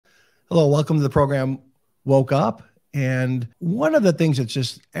Hello, welcome to the program Woke Up. And one of the things that's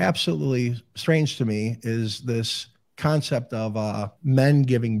just absolutely strange to me is this concept of men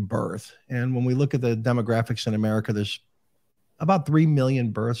giving birth. And when we look at the demographics in America, there's about 3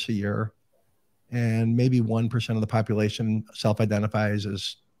 million births a year, and maybe 1% of the population self-identifies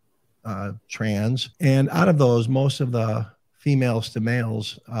as trans. And out of those, most of the females to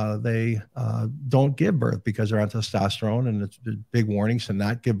males, they don't give birth because they're on testosterone, and it's big warnings to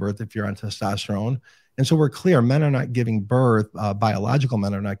not give birth if you're on testosterone. And so we're clear, men are not giving birth, biological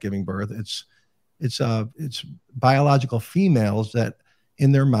men are not giving birth. It's biological females that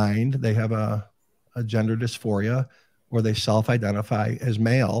in their mind, they have a gender dysphoria, or they self-identify as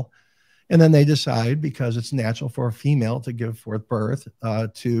male. And then they decide, because it's natural for a female to give forth birth,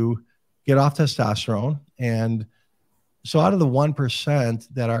 to get off testosterone. And so out of the 1%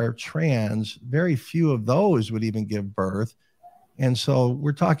 that are trans, very few of those would even give birth. And so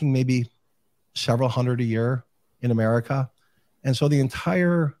we're talking maybe several hundred a year in America. And so the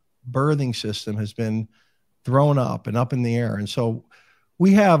entire birthing system has been thrown up and up in the air. And so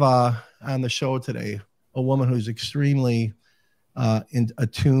we have on the show today a woman who's extremely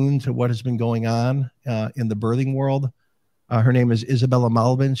attuned to what has been going on in the birthing world. Her name is Isabella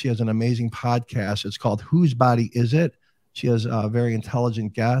Malbin. She has an amazing podcast. It's called Whose Body Is It? She has very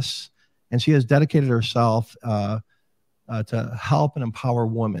intelligent guests, and she has dedicated herself to help and empower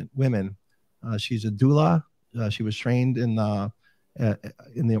women. She's a doula. She was trained in the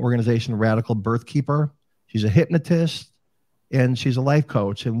organization Radical Birth Keeper. She's a hypnotist, and she's a life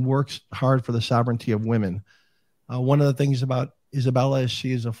coach and works hard for the sovereignty of women. One of the things about Isabella is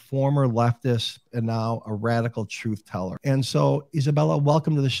she is a former leftist and now a radical truth teller. And so, Isabella,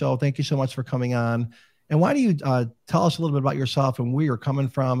 welcome to the show. Thank you so much for coming on. And why don't you tell us a little bit about yourself and where you're coming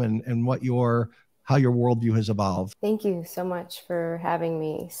from and how your worldview has evolved? Thank you so much for having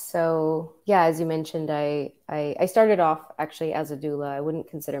me. So yeah, as you mentioned, I started off actually as a doula. I wouldn't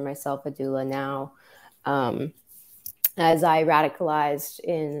consider myself a doula now, as I radicalized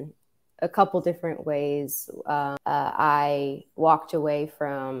in a couple different ways. I walked away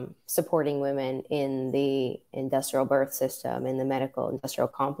from supporting women in the industrial birth system, in the medical industrial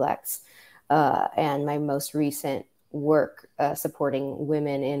complex. And my most recent work supporting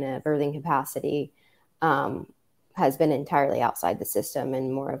women in a birthing capacity has been entirely outside the system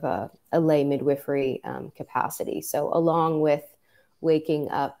and more of a lay midwifery capacity. So along with waking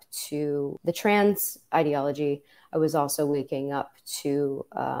up to the trans ideology, I was also waking up to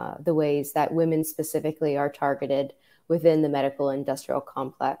the ways that women specifically are targeted within the medical industrial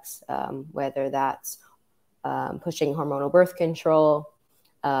complex, whether that's pushing hormonal birth control,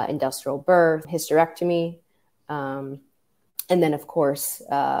 industrial birth, hysterectomy, and then, of course,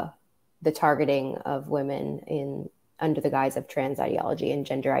 the targeting of women under the guise of trans ideology and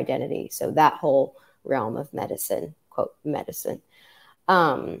gender identity. So that whole realm of medicine, quote, medicine.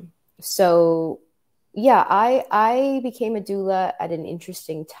 So yeah, I became a doula at an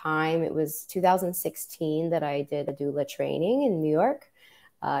interesting time. It was 2016 that I did a doula training in New York.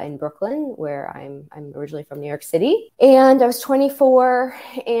 In Brooklyn, where I'm originally from New York City. And I was 24.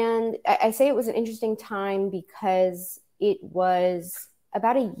 And I say it was an interesting time because it was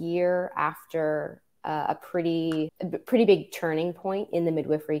about a year after a pretty big turning point in the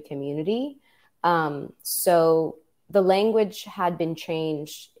midwifery community. So the language had been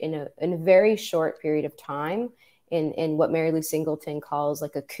changed in a very short period of time in what Mary Lou Singleton calls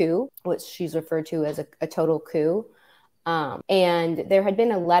like a coup, which she's referred to as a total coup. And there had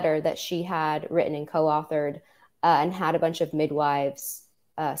been a letter that she had written and co-authored and had a bunch of midwives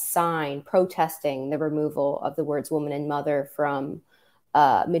sign protesting the removal of the words woman and mother from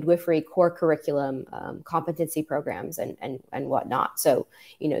midwifery core curriculum, competency programs and whatnot. So,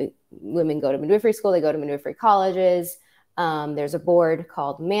 women go to midwifery school, they go to midwifery colleges. There's a board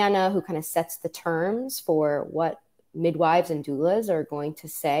called MANA who kind of sets the terms for what midwives and doulas are going to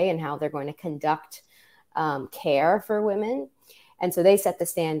say and how they're going to conduct care for women. And so they set the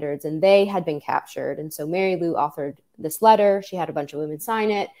standards and they had been captured. And so Mary Lou authored this letter. She had a bunch of women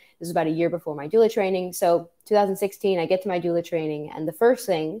sign it. This was about a year before my doula training. So 2016, I get to my doula training. And the first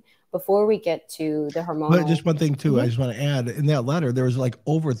thing before we get to the hormonal. But just one thing too, I just want to add in that letter, there was like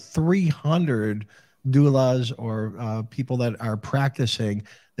over 300 doulas or people that are practicing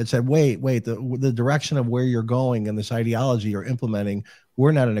that said, wait, the direction of where you're going and this ideology you're implementing,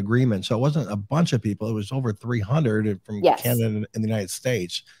 we're not in agreement. So it wasn't a bunch of people. It was over 300 from Canada and the United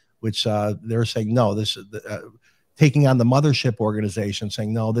States, which they're saying, no, this is taking on the mothership organization,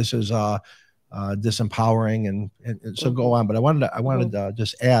 saying, no, this is disempowering and so go on. But I wanted to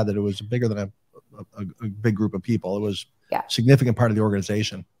just add that it was bigger than a big group of people. It was a significant part of the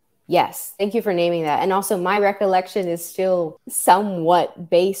organization. Yes, thank you for naming that. And also, my recollection is still somewhat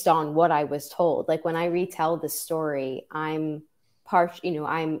based on what I was told. Like when I retell the story, I'm I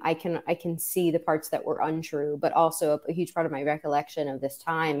can see the parts that were untrue, but also a huge part of my recollection of this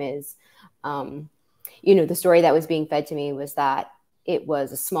time is, the story that was being fed to me was that it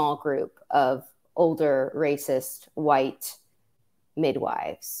was a small group of older, racist, white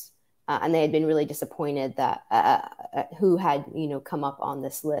midwives. And they had been really disappointed that who had, come up on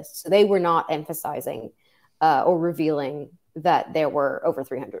this list. So they were not emphasizing or revealing that there were over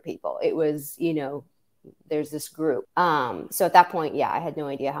 300 people. It was, there's this group. So at that point, yeah, I had no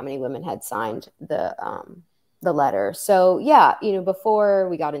idea how many women had signed the letter. So yeah, before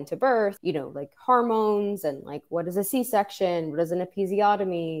we got into birth, like hormones and like, what is a C-section? What is an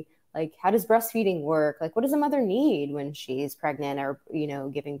episiotomy? Like, how does breastfeeding work? Like, what does a mother need when she's pregnant or,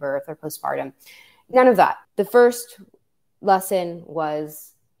 giving birth or postpartum? None of that. The first lesson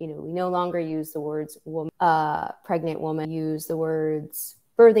was, we no longer use the words woman, pregnant woman, use the words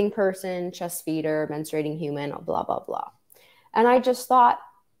birthing person, chest feeder, menstruating human, blah, blah, blah. And I just thought,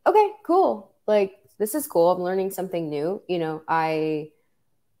 okay, cool. Like, this is cool. I'm learning something new. I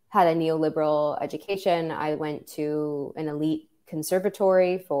had a neoliberal education. I went to an elite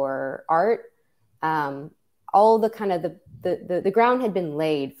conservatory for art. All the kind of the ground had been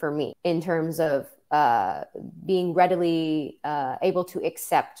laid for me in terms of being readily able to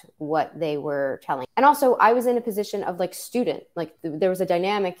accept what they were telling. And also I was in a position of like student, like there was a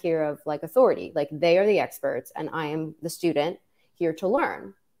dynamic here of like authority, like they are the experts and I am the student here to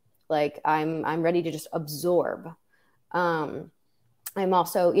learn. Like I'm ready to just absorb. I'm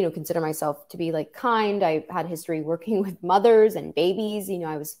also, consider myself to be like kind. I had history working with mothers and babies.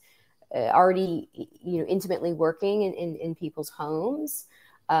 I was already, intimately working in people's homes,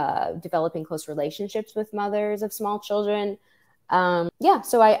 developing close relationships with mothers of small children. Yeah.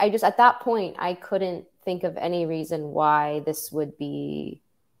 So I just, at that point, I couldn't think of any reason why this would be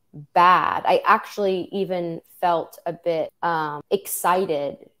bad. I actually even felt a bit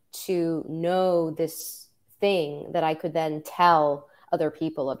excited to know this thing that I could then tell other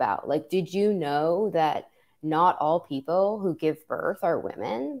people about. Like, did you know that not all people who give birth are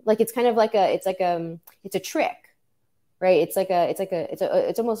women? Like, it's kind of like it's a trick, right?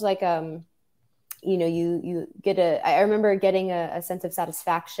 It's almost like, you get I remember getting a sense of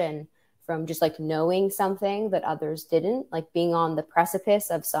satisfaction from just like knowing something that others didn't, like being on the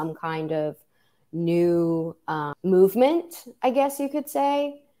precipice of some kind of new movement, I guess you could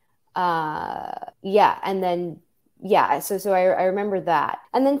say. Yeah. And then, yeah, so I remember that.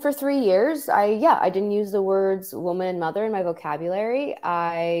 And then for 3 years, I didn't use the words woman and mother in my vocabulary.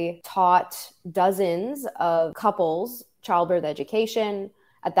 I taught dozens of couples childbirth education.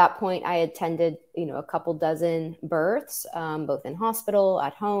 At that point, I attended, a couple dozen births, both in hospital,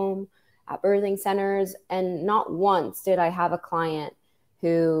 at home, at birthing centers. And not once did I have a client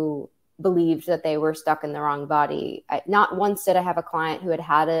who believed that they were stuck in the wrong body. Not once did I have a client who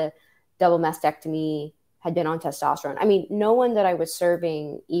had a double mastectomy, had been on testosterone. I mean, no one that I was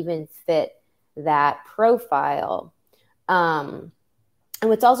serving even fit that profile. And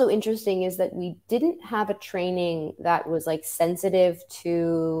what's also interesting is that we didn't have a training that was like sensitive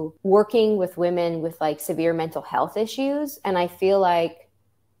to working with women with like severe mental health issues. And I feel like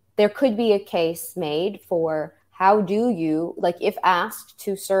there could be a case made for how do you, like if asked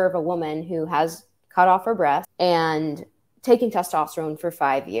to serve a woman who has cut off her breast and taking testosterone for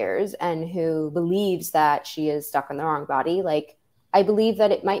 5 years and who believes that she is stuck in the wrong body, like I believe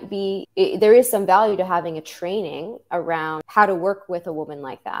that there is some value to having a training around how to work with a woman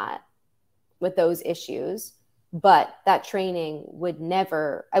like that, with those issues. But that training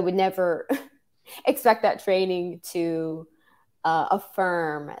I would never expect that training to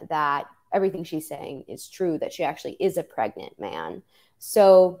affirm that everything she's saying is true, that she actually is a pregnant man.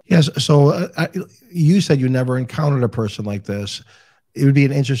 So yes. So you said you never encountered a person like this. It would be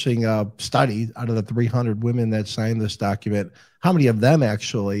an interesting study out of the 300 women that signed this document. How many of them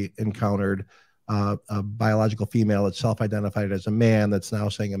actually encountered a biological female that self-identified as a man that's now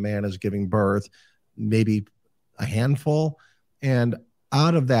saying a man is giving birth? Maybe a handful. And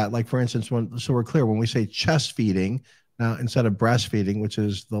out of that, like for instance, so we're clear, when we say chest feeding, now instead of breastfeeding, which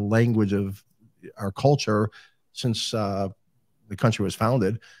is the language of our culture since the country was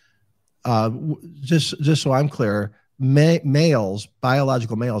founded, just so I'm clear, males,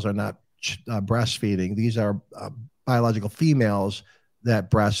 biological males are not breastfeeding. These are biological females that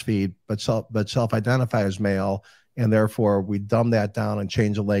breastfeed, but self-identify as male. And therefore we dumb that down and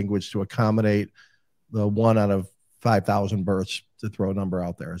change the language to accommodate the 1 out of 5,000 births, to throw a number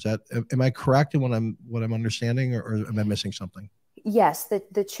out there. Am I correct in what I'm understanding, or am I missing something? Yes,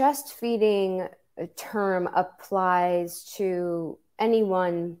 the chest feeding term applies to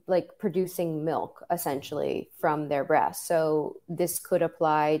anyone like producing milk essentially from their breast. So this could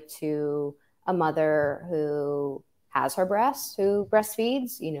apply to a mother who has her breasts, who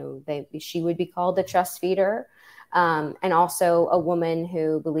breastfeeds, she would be called a chest feeder. And also a woman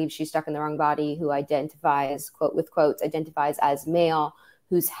who believes she's stuck in the wrong body, who identifies, quote with quotes, identifies as male,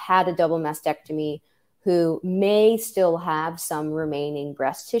 who's had a double mastectomy, who may still have some remaining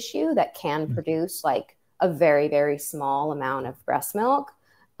breast tissue that can produce like a very, very small amount of breast milk.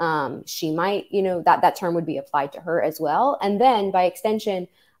 She might, that term would be applied to her as well. And then by extension,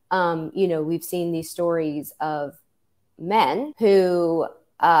 we've seen these stories of men who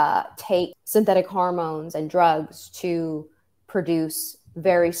take synthetic hormones and drugs to produce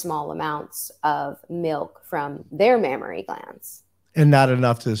very small amounts of milk from their mammary glands. And not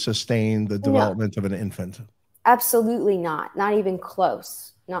enough to sustain the development of an infant. Absolutely not. Not even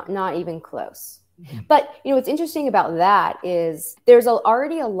close. Not even close. But, what's interesting about that is there's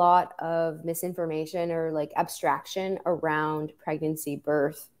already a lot of misinformation or like abstraction around pregnancy,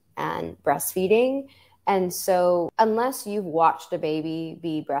 birth, and breastfeeding. And so unless you've watched a baby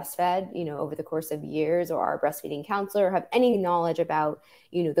be breastfed, over the course of years, or are a breastfeeding counselor, or have any knowledge about,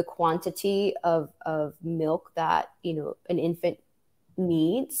 the quantity of milk that, an infant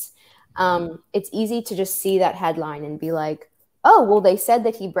needs, it's easy to just see that headline and be like, oh, well, they said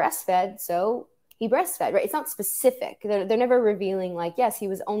that he breastfed, so he breastfed, right? It's not specific. They're never revealing like, yes, he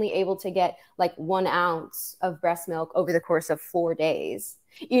was only able to get like 1 ounce of breast milk over the course of 4 days.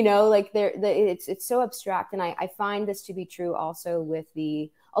 It's so abstract. And I find this to be true also with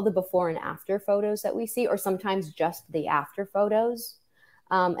all the before and after photos that we see, or sometimes just the after photos.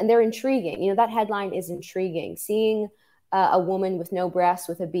 And they're intriguing. That headline is intriguing. Seeing a woman with no breasts,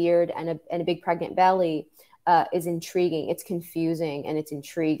 with a beard and a big pregnant belly is intriguing. It's confusing and it's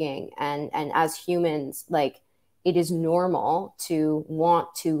intriguing. And as humans, like, it is normal to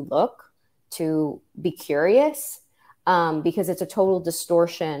want to look, to be curious, because it's a total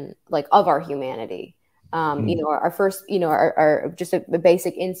distortion like of our humanity. Our first, our just a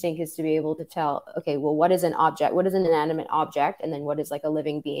basic instinct is to be able to tell, okay, well, what is an object? What is an inanimate object? And then what is like a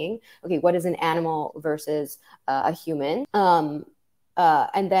living being? Okay, what is an animal versus a human? And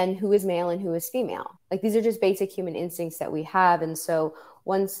then who is male and who is female? Like, these are just basic human instincts that we have. And so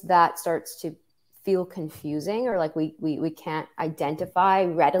once that starts to feel confusing, or like we can't identify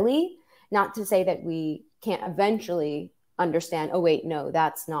readily, not to say that we can't eventually understand, oh, wait, no,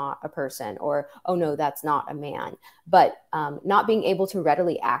 that's not a person, or, oh, no, that's not a man. But not being able to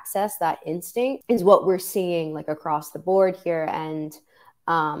readily access that instinct is what we're seeing like across the board here. And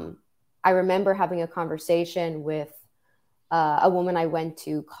I remember having a conversation with a woman I went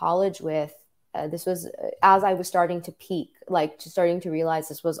to college with. This was as I was starting to peak, like just starting to realize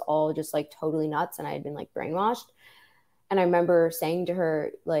this was all just like totally nuts, and I had been like brainwashed. And I remember saying to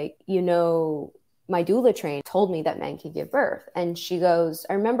her, like, my doula trainer told me that men can give birth. And she goes,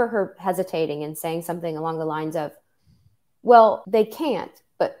 I remember her hesitating and saying something along the lines of, well, they can't,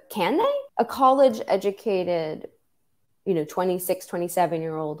 but can they? A college educated, 26,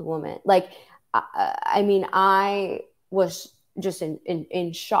 27-year-old woman. Like, I was just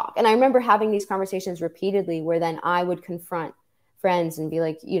in shock. And I remember having these conversations repeatedly where then I would confront friends and be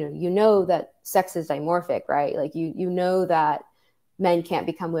like, that sex is dimorphic, right? Like, that men can't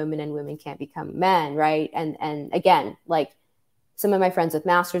become women and women can't become men, right? And again, like, some of my friends with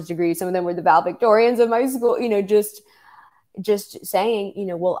master's degrees, some of them were the valedictorians of my school, just saying,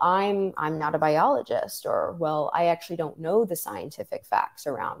 well, I'm not a biologist, or, well, I actually don't know the scientific facts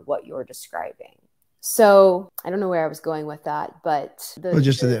around what you're describing. So I don't know where I was going with that, but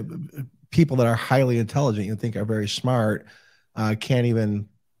the people that are highly intelligent, you think are very smart, can't even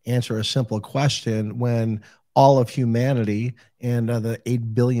answer a simple question when all of humanity and the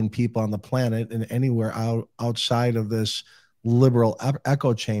 8 billion people on the planet and anywhere outside of this liberal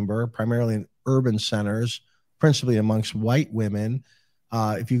echo chamber, primarily in urban centers, principally amongst white women.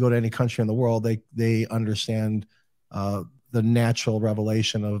 If you go to any country in the world, they understand the natural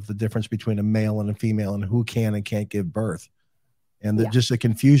revelation of the difference between a male and a female and who can and can't give birth. And just the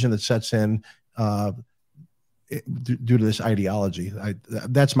confusion that sets in due to this ideology.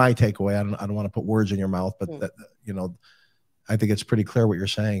 That's my takeaway. I don't want to put words in your mouth, but I think it's pretty clear what you're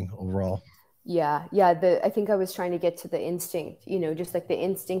saying overall. Yeah. I think I was trying to get to the instinct, just like the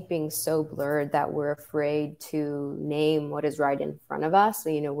instinct being so blurred that we're afraid to name what is right in front of us.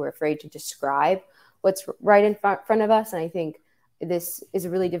 We're afraid to describe what's right in front of us. And I think this is a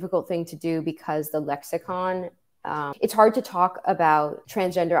really difficult thing to do because the lexicon It's hard to talk about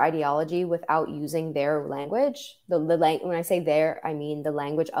transgender ideology without using their language. When I say their, I mean the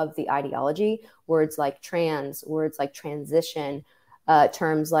language of the ideology. Words like trans, words like transition,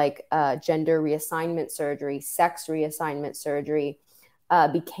 terms like gender reassignment surgery, sex reassignment surgery,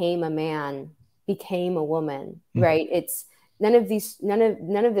 became a man, became a woman, right? It's none of this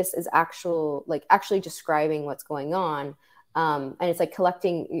is actually describing what's going on. And it's like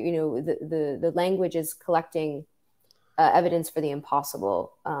collecting, the language is collecting evidence for the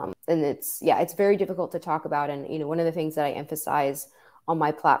impossible. And it's very difficult to talk about. And, one of the things that I emphasize on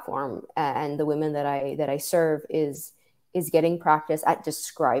my platform and the women that I serve is getting practice at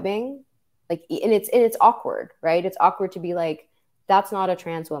describing, like, and it's awkward, right? It's awkward to be like, that's not a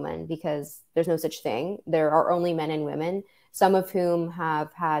trans woman, because there's no such thing. There are only men and women, some of whom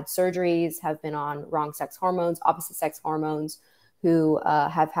have had surgeries, have been on wrong sex hormones, opposite sex hormones, who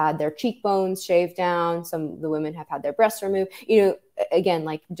have had their cheekbones shaved down. Some of the women have had their breasts removed. Again,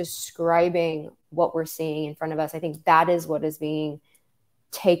 like describing what we're seeing in front of us. I think that is what is being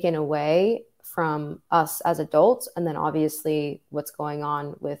taken away from us as adults. And then obviously what's going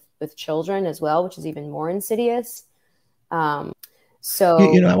on with children as well, which is even more insidious. So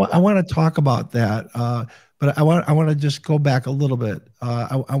I want to talk about that, but I want to just go back a little bit.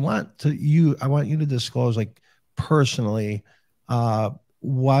 I want you to disclose, like, personally,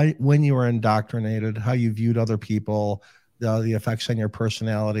 why, when you were indoctrinated, how you viewed other people, the effects on your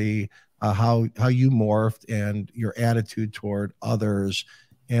personality, how you morphed, and your attitude toward others,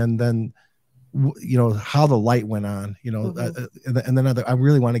 and then how the light went on, and then I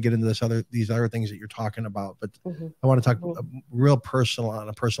really want to get into these other things that you're talking about, but I want to talk real personal, on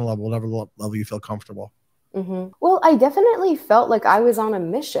a personal level, whatever level you feel comfortable. Well, I definitely felt like I was on a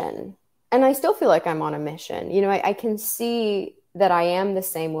mission, and I still feel like I'm on a mission. I can see that I am the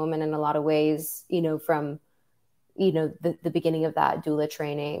same woman in a lot of ways, from, the beginning of that doula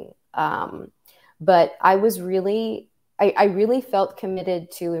training. But I was really, I really felt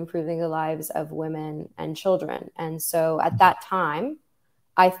committed to improving the lives of women and children. And so at that time,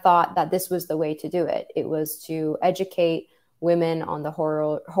 I thought that this was the way to do it. It was to educate women on the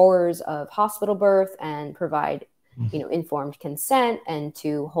horrors of hospital birth and provide, informed consent, and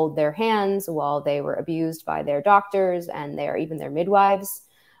to hold their hands while they were abused by their doctors and even their midwives.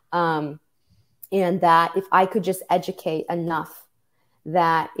 And that if I could just educate enough,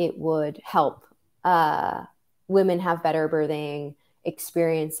 that it would help women have better birthing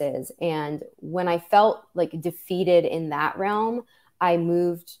experiences. And when I felt like defeated in that realm, I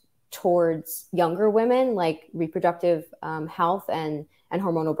moved towards younger women, like reproductive health and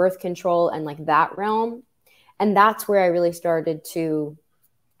hormonal birth control, and like that realm. And that's where I really started to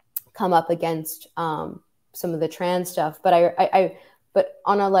come up against some of the trans stuff. But but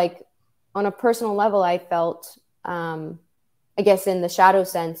on a personal level, I felt, I guess in the shadow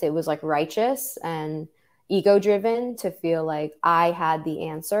sense, it was like righteous and ego driven to feel like I had the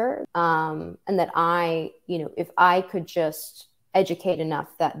answer, and that if I could just educate enough,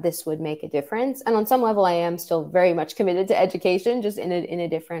 that this would make a difference. And on some level, I am still very much committed to education, just in a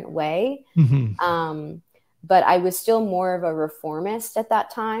different way. But I was still more of a reformist at that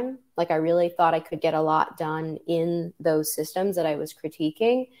time. Like, I really thought I could get a lot done in those systems that I was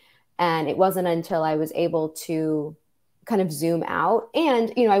critiquing. And it wasn't until I was able to kind of zoom out.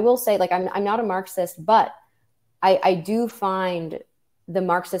 And, I will say, like, I'm not a Marxist, but I do find the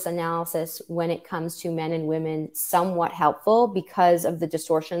Marxist analysis when it comes to men and women somewhat helpful, because of the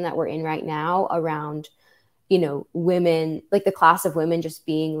distortion that we're in right now around, women, like the class of women just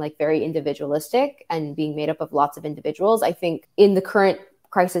being like very individualistic and being made up of lots of individuals. I think in the current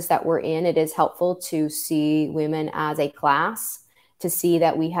crisis that we're in, it is helpful to see women as a class, to see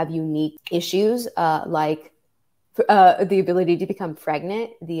that we have unique issues, like the ability to become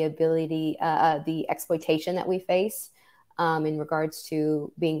pregnant, the exploitation that we face in regards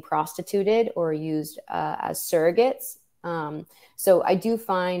to being prostituted or used as surrogates. So I do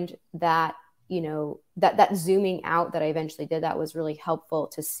find that, that zooming out that I eventually did, that was really helpful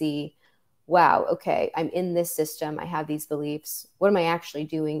to see, wow, okay, I'm in this system. I have these beliefs. What am I actually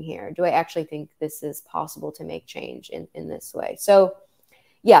doing here? Do I actually think this is possible to make change in this way? So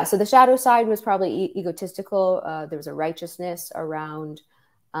yeah, so the shadow side was probably egotistical. There was a righteousness around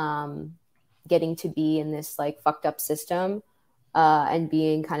getting to be in this like fucked up system, and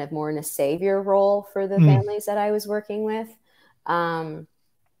being kind of more in a savior role for the families that I was working with.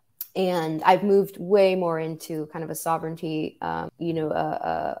 And I've moved way more into kind of a sovereignty,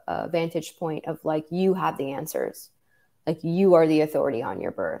 a vantage point of like, you have the answers, like you are the authority on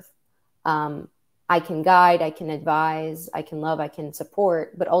your birth. I can guide, I can advise, I can love, I can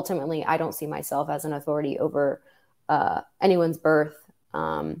support, but ultimately I don't see myself as an authority over anyone's birth.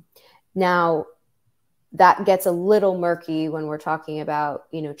 Now, that gets a little murky when we're talking about,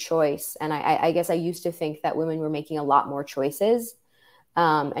 you know, choice. And I guess I used to think that women were making a lot more choices.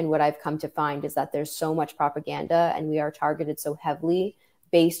 And what I've come to find is that there's so much propaganda and we are targeted so heavily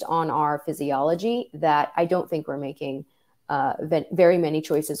based on our physiology that I don't think we're making very many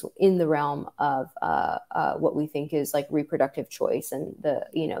choices in the realm of what we think is like reproductive choice and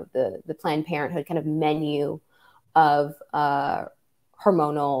the Planned Parenthood kind of menu of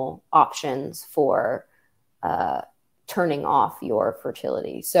hormonal options for turning off your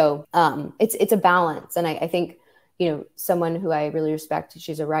fertility. So it's a balance. And I think, you know, someone who I really respect,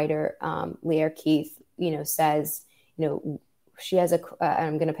 she's a writer, Leah Keith, you know, says, you know, she has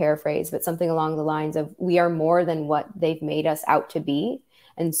I'm going to paraphrase, but something along the lines of, we are more than what they've made us out to be.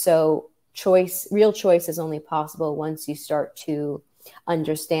 And so real choice is only possible once you start to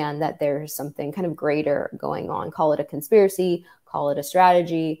understand that there's something kind of greater going on. Call it a conspiracy, call it a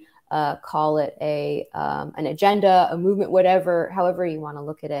strategy, call it an agenda, a movement, however you want to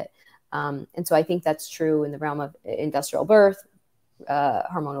look at it. And so I think that's true in the realm of industrial birth,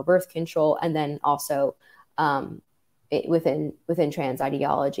 hormonal birth control, and then also within trans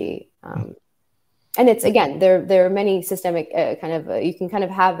ideology. And it's, again, there are many systemic you can kind of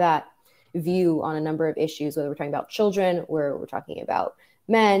have that view on a number of issues, whether we're talking about children, where we're talking about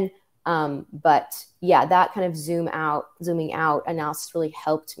men. But yeah, that kind of zooming out analysis really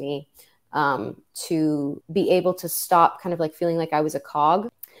helped me to be able to stop kind of like feeling like I was a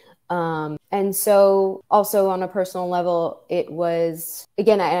cog. And so also on a personal level, it was,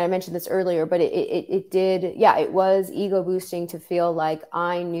 again, I mentioned this earlier, but it was ego boosting to feel like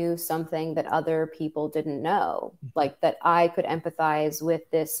I knew something that other people didn't know, like that I could empathize with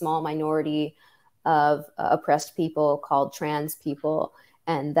this small minority of oppressed people called trans people,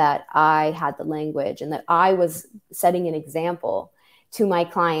 and that I had the language and that I was setting an example to my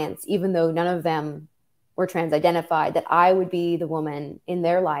clients, even though none of them were trans identified, that I would be the woman in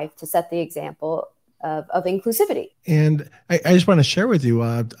their life to set the example of inclusivity. And I just want to share with you,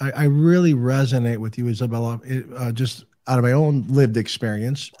 I really resonate with you, Isabella, just out of my own lived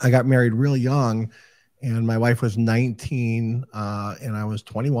experience. I got married really young, and my wife was 19, and I was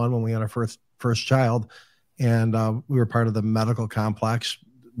 21 when we had our first child. And we were part of the medical complex,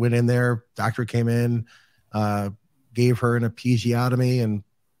 went in there, doctor came in, gave her an episiotomy and,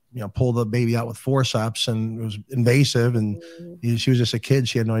 you know, pulled the baby out with forceps, and it was invasive. And she was just a kid.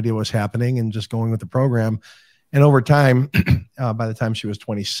 She had no idea what was happening and just going with the program. And over time, by the time she was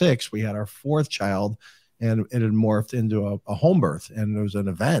 26, we had our fourth child, and it had morphed into a home birth. And it was an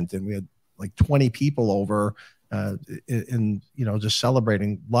event, and we had like 20 people over in, you know, just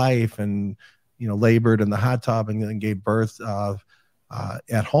celebrating life, and, you know, labored in the hot tub and then gave birth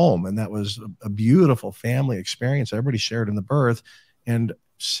at home. And that was a beautiful family experience. Everybody shared in the birth. And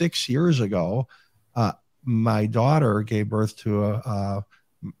 6 years ago, my daughter gave birth to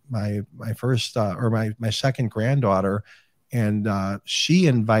my second granddaughter, and she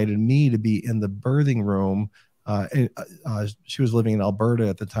invited me to be in the birthing room. She was living in Alberta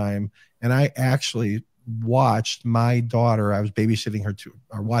at the time, and I actually watched my daughter. I was babysitting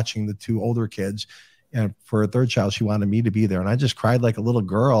her watching the two older kids, and for a third child, she wanted me to be there, and I just cried like a little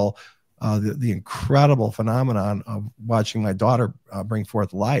girl. The incredible phenomenon of watching my daughter bring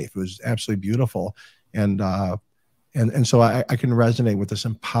forth life. It was absolutely beautiful. And so I can resonate with this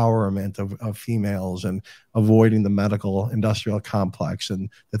empowerment of females and avoiding the medical industrial complex and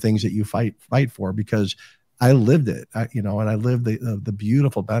the things that you fight for, because I lived it, and I lived the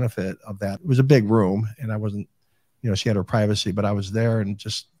beautiful benefit of that. It was a big room, and I wasn't, she had her privacy, but I was there, and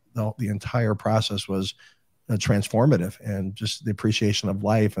just the entire process was transformative, and just the appreciation of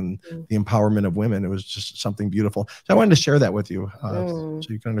life and the empowerment of women. It was just something beautiful. So I wanted to share that with you, so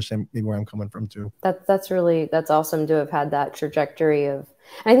you can understand maybe where I'm coming from too. That's awesome to have had that trajectory of,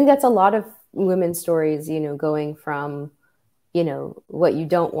 and I think that's a lot of women's stories, going from, what you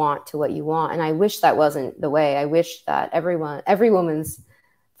don't want to what you want. And I wish that wasn't the way. I wish that every woman's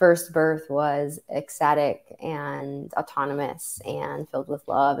first birth was ecstatic and autonomous and filled with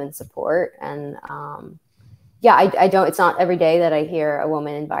love and support. And, I don't, it's not every day that I hear a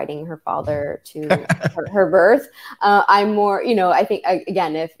woman inviting her father to her birth. I'm more, I think,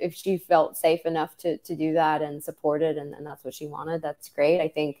 again, if she felt safe enough to do that and supported, and that's what she wanted, that's great. I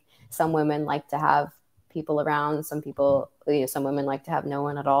think some women like to have people around. Some people, some women like to have no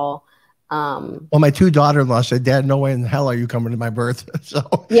one at all. Well, my two daughter-in-law said, "Dad, no way in hell are you coming to my birth." So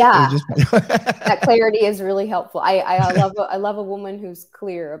yeah, that clarity is really helpful. I love a woman who's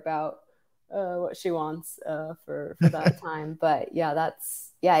clear about what she wants for that time. But yeah,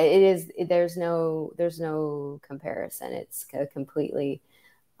 it is. There's no comparison. It's a completely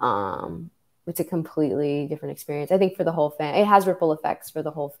different experience. I think for the whole family, it has ripple effects for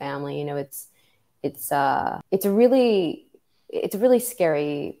the whole family. You know, it's a really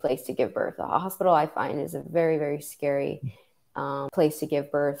scary place to give birth. A hospital, I find, is a very, very scary place to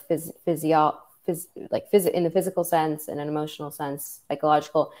give birth, in the physical sense, and an emotional sense,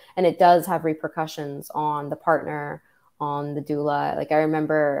 psychological. And it does have repercussions on the partner, on the doula. Like, I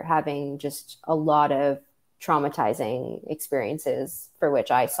remember having just a lot of traumatizing experiences for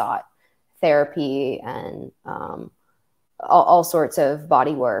which I sought therapy and all sorts of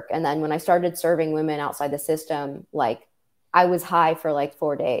body work. And then when I started serving women outside the system, like, I was high for like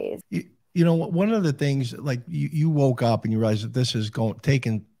 4 days. You know, one of the things, like, you woke up and you realized that this is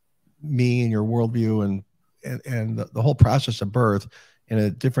taking me and your worldview and the whole process of birth in a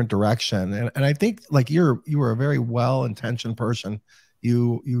different direction. And I think, like, you were a very well-intentioned person.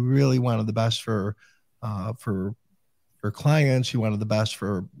 You really wanted the best for clients. You wanted the best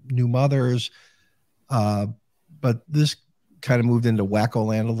for new mothers. But this kind of moved into wacko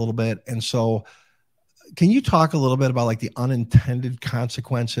land a little bit. And so can you talk a little bit about, like, the unintended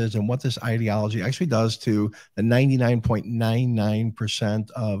consequences and what this ideology actually does to the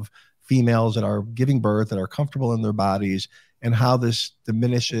 99.99% of females that are giving birth, that are comfortable in their bodies, and how this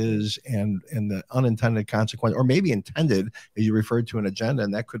diminishes and the unintended consequence, or maybe intended, as you referred to, an agenda,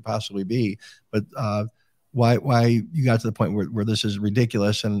 and that could possibly be, but why you got to the point where this is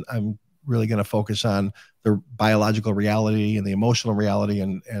ridiculous. And I'm really going to focus on the biological reality and the emotional reality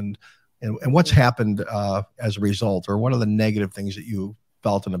and what's happened as a result, or what are the negative things that you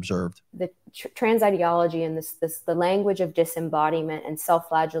felt and observed? The trans ideology and the language of disembodiment and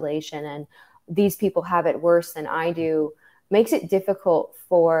self-flagellation, and these people have it worse than I do, makes it difficult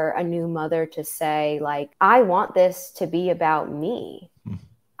for a new mother to say, like, I want this to be about me.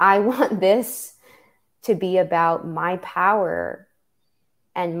 I want this to be about my power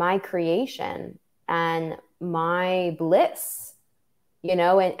and my creation and my bliss. You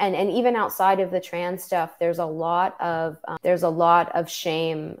know, and even outside of the trans stuff, there's a lot of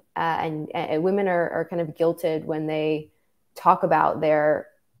shame, and women are kind of guilted when they talk about their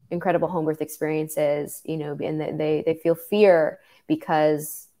incredible home birth experiences. You know, and they feel fear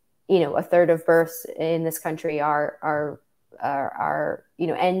because, you know, a third of births in this country are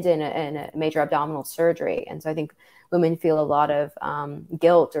end in a major abdominal surgery, and so I think women feel a lot of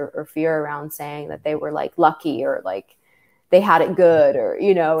guilt or fear around saying that they were, like, lucky, or like they had it good, or,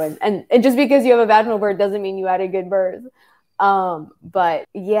 you know, and just because you have a vaginal birth doesn't mean you had a good birth. But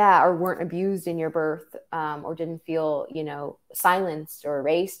yeah, or weren't abused in your birth, or didn't feel, you know, silenced or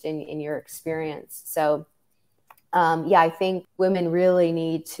erased in your experience. So yeah, I think women really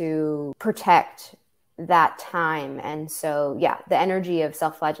need to protect that time. And so, yeah, the energy of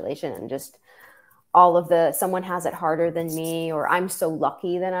self-flagellation and just all of the, someone has it harder than me, or I'm so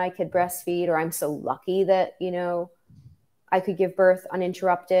lucky that I could breastfeed, or I'm so lucky that, you know, I could give birth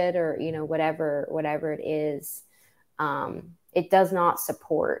uninterrupted, or, you know, whatever it is. It does not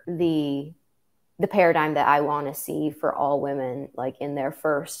support the paradigm that I want to see for all women, like in their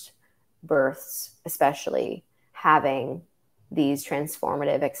first births, especially having these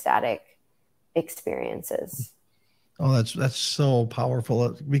transformative, ecstatic experiences. Oh, that's so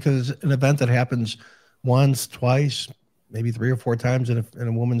powerful, because an event that happens once, twice, maybe 3 or 4 times in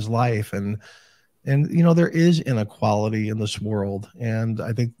a woman's life. And you know, there is inequality in this world. And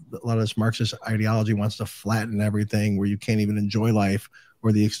I think a lot of this Marxist ideology wants to flatten everything, where you can't even enjoy life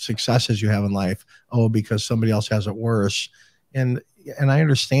or the successes you have in life. Oh, because somebody else has it worse. And I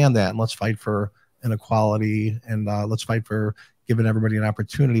understand that. And let's fight for inequality, and let's fight for giving everybody an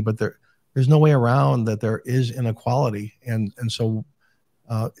opportunity. But there's no way around that there is inequality. And so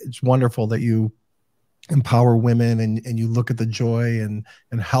it's wonderful that you empower women and you look at the joy and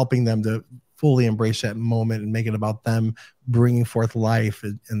helping them to fully embrace that moment and make it about them bringing forth life,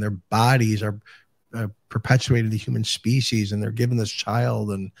 and their bodies are perpetuating the human species, and they're given this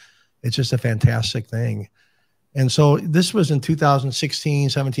child, and it's just a fantastic thing. And so this was in 2016,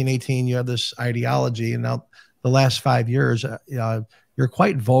 17, 18, you had this ideology, and now the last 5 years, you're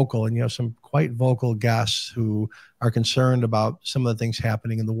quite vocal, and you have some quite vocal guests who are concerned about some of the things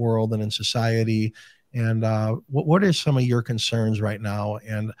happening in the world and in society. And what are some of your concerns right now,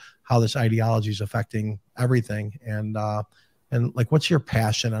 and how this ideology is affecting everything? And like, what's your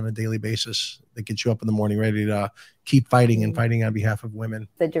passion on a daily basis that gets you up in the morning ready to keep fighting and fighting on behalf of women?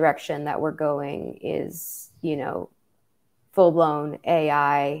 The direction that we're going is, you know, full-blown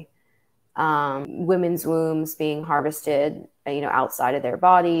AI, women's wombs being harvested, outside of their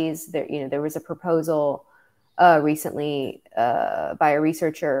bodies. There, there was a proposal recently by a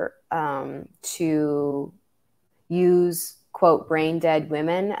researcher to use, quote, brain dead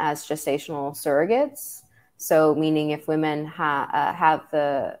women as gestational surrogates. So meaning if women have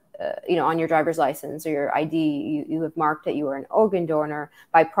the, on your driver's license or your ID, you have marked that you are an organ donor,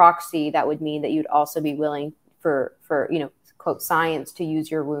 by proxy, that would mean that you'd also be willing for quote, science to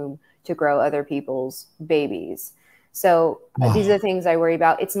use your womb to grow other people's babies. So these are the things I worry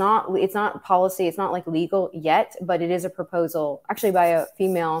about. It's not policy. It's not like legal yet, but it is a proposal actually by a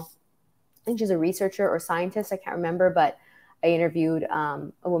female, I think she's a researcher or scientist. I can't remember, but I interviewed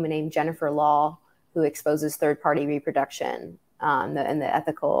a woman named Jennifer Law, who exposes third-party reproduction and the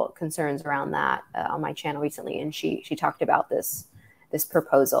ethical concerns around that on my channel recently. And she talked about this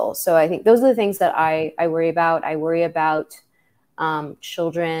proposal. So I think those are the things that I worry about. I worry about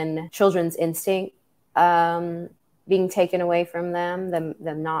children's instinct being taken away from them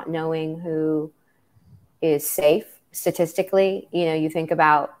not knowing who is safe statistically. You think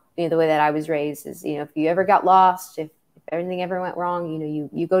about the way that I was raised is, if you ever got lost, if everything ever went wrong,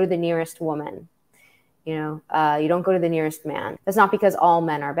 you go to the nearest woman. You don't go to the nearest man. That's not because all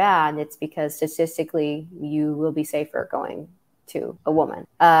men are bad. It's because statistically you will be safer going to a woman.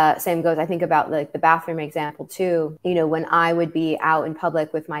 Same goes, I think about like the bathroom example too. When I would be out in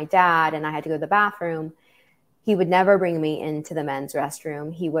public with my dad and I had to go to the bathroom, he would never bring me into the men's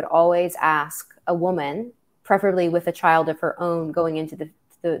restroom. He would always ask a woman, preferably with a child of her own, going into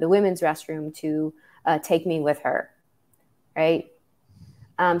the women's restroom to take me with her, right?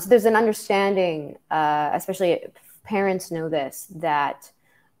 So there's an understanding, especially parents know this, that,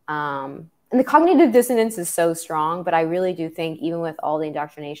 and the cognitive dissonance is so strong, but I really do think even with all the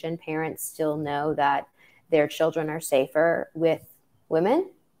indoctrination, parents still know that their children are safer with women,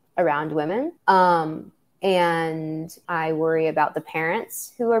 around women. And I worry about the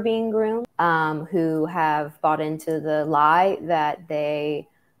parents who are being groomed, who have bought into the lie that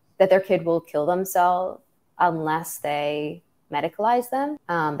their kid will kill themselves unless they medicalize them.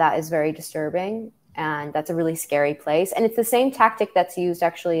 That is very disturbing, and that's a really scary place. And it's the same tactic that's used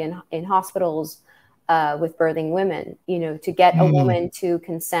actually in hospitals with birthing women. To get a woman to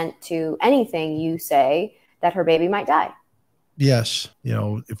consent to anything, you say that her baby might die. Yes.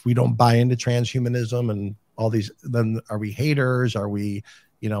 If we don't buy into transhumanism and all these, then are we haters? Are we,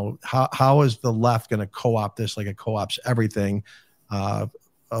 how is the left going to co-opt this like it co-opts everything? And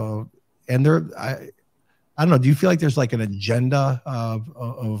I don't know. Do you feel like there's like an agenda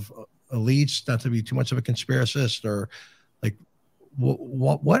of elites, not to be too much of a conspiracist, or like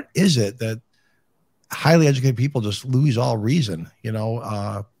what is it that highly educated people just lose all reason,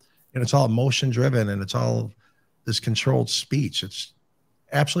 and it's all emotion driven and it's all this controlled speech. It's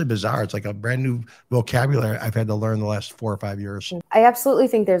absolutely bizarre. It's like a brand new vocabulary I've had to learn the last 4 or 5 years. I absolutely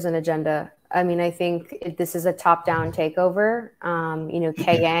think there's an agenda. I mean, I think this is a top-down takeover.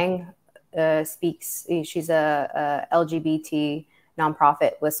 Kay Yang speaks. She's a LGBT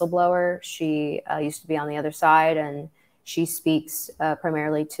nonprofit whistleblower. She used to be on the other side, and she speaks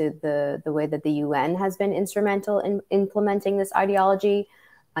primarily to the way that the UN has been instrumental in implementing this ideology.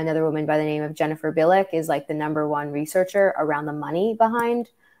 Another woman by the name of Jennifer Billick is like the #1 researcher around the money behind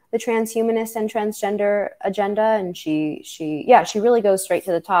the transhumanist and transgender agenda. And she really goes straight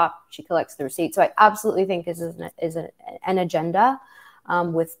to the top. She collects the receipts. So I absolutely think this is an agenda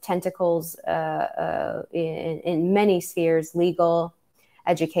with tentacles in many spheres: legal,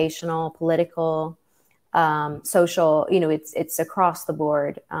 educational, political, social. It's across the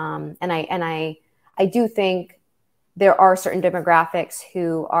board. And I do think there are certain demographics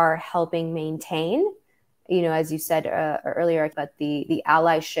who are helping maintain, as you said earlier, but the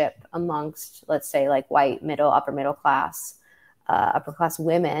allyship amongst, let's say, like white, upper middle class, upper class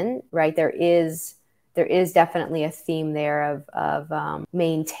women, right? There is definitely a theme there of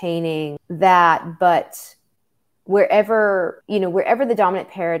maintaining that, but wherever the dominant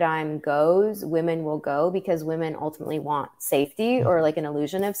paradigm goes, women will go, because women ultimately want safety, or like an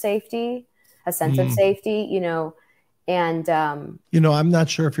illusion of safety, a sense of safety, And, I'm not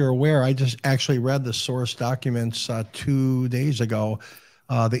sure if you're aware, I just actually read the source documents 2 days ago.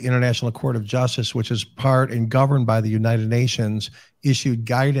 The International Court of Justice, which is part and governed by the United Nations, issued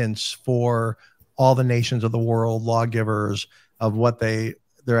guidance for all the nations of the world, lawgivers, of what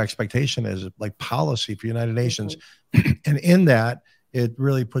their expectation is, like policy for United Nations. And in that, it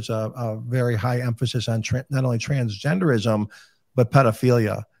really puts a very high emphasis on not only transgenderism, but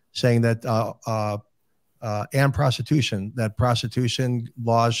pedophilia, saying that and prostitution, that prostitution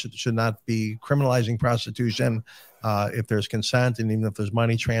laws should not be criminalizing prostitution if there's consent, and even if there's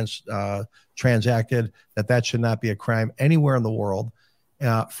money transacted, that should not be a crime anywhere in the world.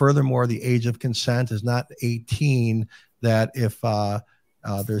 Furthermore, the age of consent is not 18, that if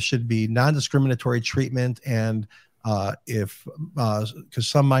there should be non-discriminatory treatment, and if because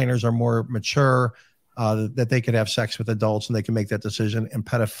some minors are more mature, that they could have sex with adults and they can make that decision, and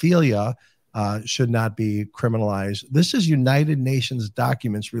pedophilia should not be criminalized. This is United Nations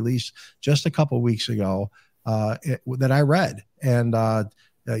documents released just a couple of weeks ago that I read, and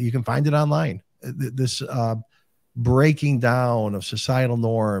you can find it online. This breaking down of societal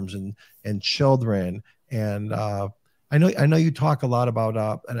norms and children, and I know you talk a lot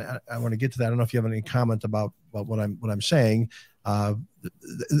about, and I want to get to that. I don't know if you have any comment about what I'm saying.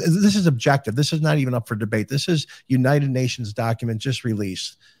 This is objective. This is not even up for debate. This is United Nations document just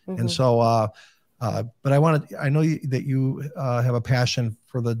released. Mm-hmm. And so, but I know that you have a passion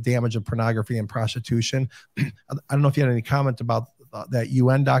for the damage of pornography and prostitution. I don't know if you had any comment about that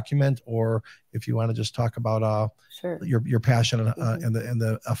UN document, or if you want to just talk about sure. your passion and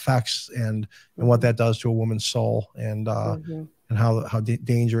the effects and what that does to a woman's soul, and how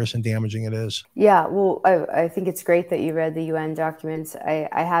dangerous and damaging it is. Yeah, well, I think it's great that you read the UN documents. I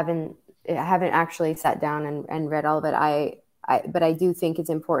haven't actually sat down and read all of it. But I do think it's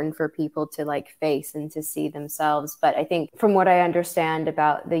important for people to like face and to see themselves. But I think from what I understand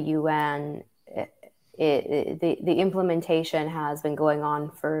about the UN, the implementation has been going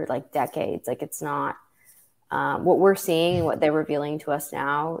on for like decades. Like, it's not what we're seeing and what they're revealing to us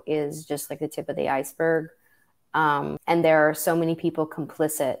now is just like the tip of the iceberg. And there are so many people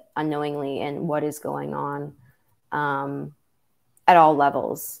complicit unknowingly in what is going on at all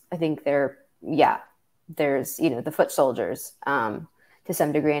levels. I think there's, the foot soldiers to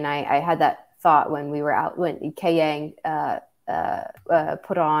some degree. And I had that thought when we were out, when Kay Yang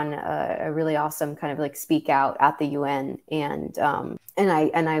put on a really awesome kind of like speak out at the UN, and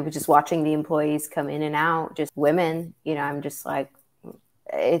I was just watching the employees come in and out, just women. I'm just like,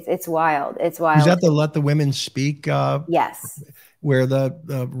 it's wild. It's wild. Is that the Let the Women Speak? Yes. Where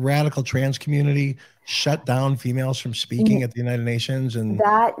the radical trans community shut down females from speaking at the United Nations, and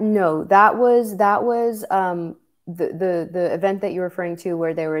that was the event that you're referring to,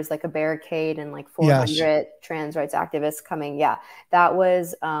 where there was like a barricade and like 400 trans rights activists coming. Yeah, that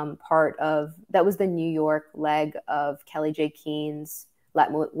was that was the New York leg of Kelly J. Keene's Let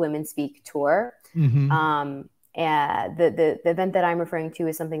Women Speak tour. Mm-hmm. And the event that I'm referring to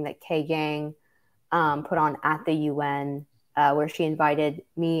is something that Kay Yang put on at the UN, where she invited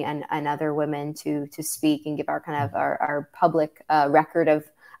me and other women to speak and give our kind of our public record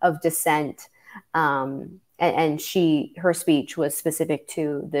of dissent. And her speech was specific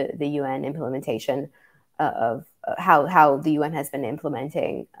to the UN implementation of how the UN has been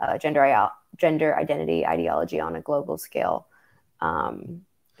implementing gender identity ideology on a global scale.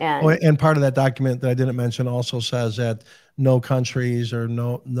 And part of that document that I didn't mention also says that no countries or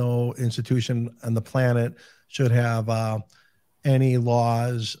no institution on the planet should have any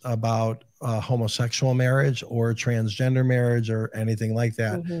laws about homosexual marriage or transgender marriage or anything like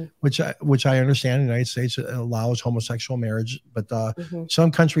that, which I understand. The United States allows homosexual marriage, but some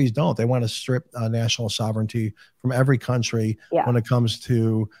countries don't. They want to strip national sovereignty from every country when it comes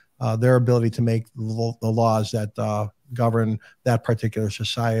to their ability to make the laws that govern that particular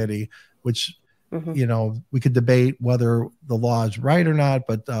society, which, we could debate whether the law is right or not,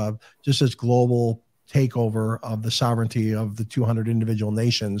 but just this global takeover of the sovereignty of the 200 individual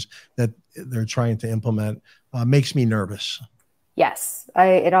nations that they're trying to implement makes me nervous. Yes,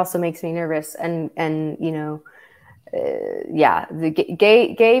 it also makes me nervous. And the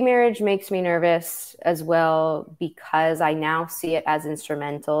gay marriage makes me nervous as well, because I now see it as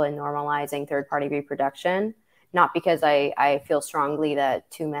instrumental in normalizing third-party reproduction. Not because I feel strongly that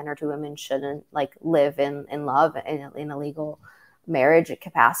two men or two women shouldn't like live in love in a legal marriage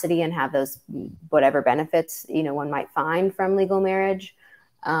capacity and have those whatever benefits one might find from legal marriage,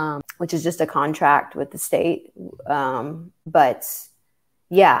 which is just a contract with the state. But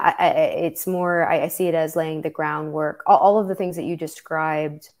yeah, it's more, I see it as laying the groundwork. All of the things that you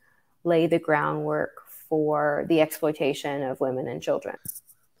described lay the groundwork for the exploitation of women and children.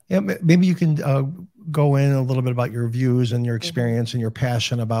 Yeah, maybe you can go in a little bit about your views and your experience and your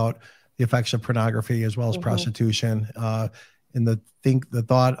passion about the effects of pornography as well as prostitution, and the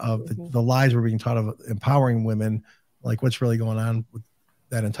thought of the lies we're being taught of empowering women, like what's really going on with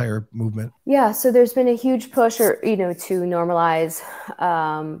that entire movement? Yeah, so there's been a huge push, to normalize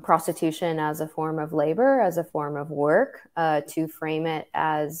prostitution as a form of labor, as a form of work, to frame it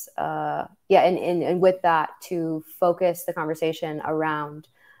as, and with that, to focus the conversation around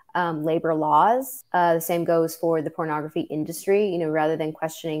labor laws. The same goes for the pornography industry, rather than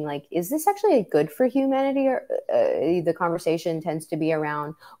questioning, like, is this actually good for humanity? Or the conversation tends to be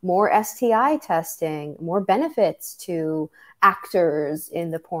around more STI testing, more benefits to actors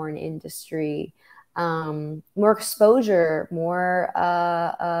in the porn industry, more exposure, more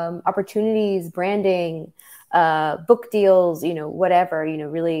opportunities, branding, book deals, whatever,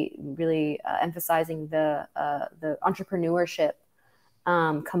 really emphasizing the entrepreneurship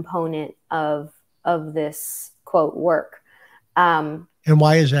component of this quote work. And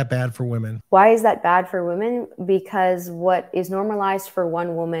why is that bad for women? Why is that bad for women? Because what is normalized for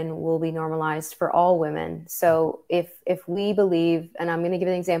one woman will be normalized for all women. So if we believe, and I'm going to give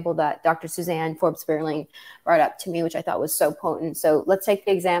an example that Dr. Suzanne Forbes-Sperling brought up to me, which I thought was so potent. So let's take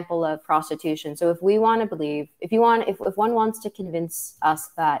the example of prostitution. So if we want to believe, if one wants to convince us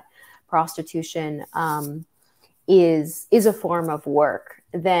that prostitution is a form of work,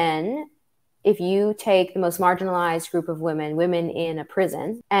 then if you take the most marginalized group of women in a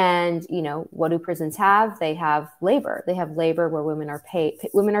prison, and what do prisons have? They have labor. They have labor where women are paid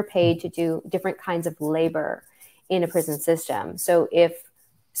to do different kinds of labor in a prison system. So if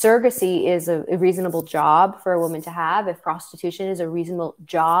surrogacy is a reasonable job for a woman to have, if prostitution is a reasonable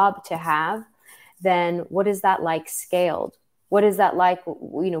job to have, then what is that like scaled? What is that like?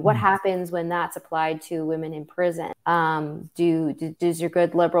 What happens when that's applied to women in prison? Does your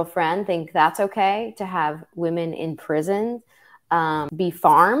good liberal friend think that's okay to have women in prison be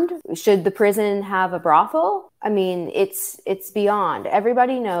farmed? Should the prison have a brothel? I mean, it's beyond.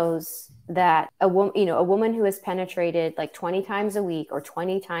 Everybody knows that a woman who is penetrated like 20 times a week or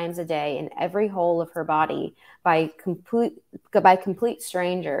 20 times a day in every hole of her body by complete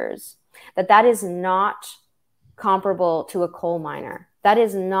strangers, that is not comparable to a coal miner. That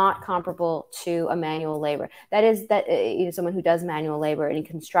is not comparable to a manual labor. That is someone who does manual labor in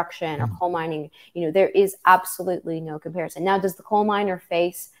construction or coal mining. There is absolutely no comparison. Now, does the coal miner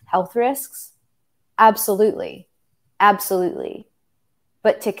face health risks? Absolutely, absolutely.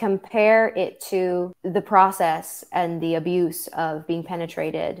 But to compare it to the process and the abuse of being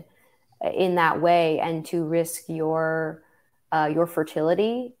penetrated in that way, and to risk your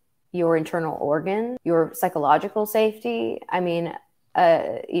fertility, your internal organ, your psychological safety. I mean,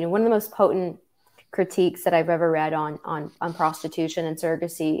 one of the most potent critiques that I've ever read on prostitution and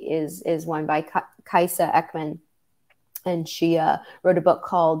surrogacy is one by Kaisa Ekman, and she wrote a book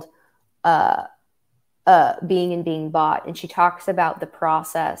called Being and Being Bought, and she talks about the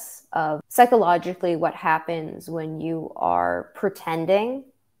process of psychologically what happens when you are pretending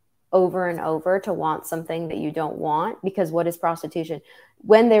over and over to want something that you don't want. Because what is prostitution?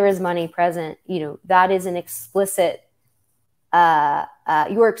 When there is money present, that is an explicit,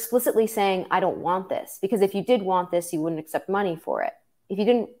 you're explicitly saying, I don't want this. Because if you did want this, you wouldn't accept money for it.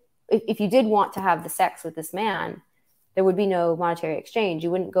 If you did want to have the sex with this man, there would be no monetary exchange.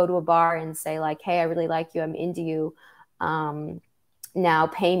 You wouldn't go to a bar and say like, hey, I really like you, I'm into you. Now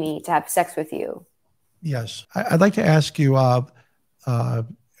pay me to have sex with you. Yes. I'd like to ask you,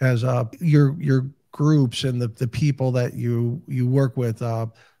 as your groups and the people that you work with,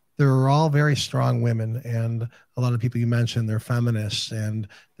 they're all very strong women, and a lot of people you mentioned, they're feminists and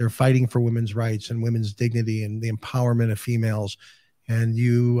they're fighting for women's rights and women's dignity and the empowerment of females. And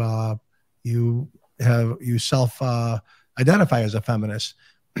you self identify as a feminist.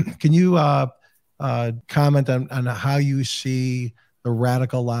 Can you comment on how you see the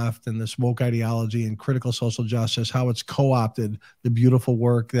radical left and this woke ideology and critical social justice, how it's co-opted the beautiful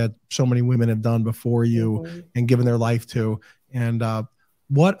work that so many women have done before you and given their life to? And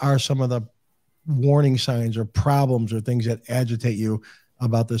what are some of the warning signs or problems or things that agitate you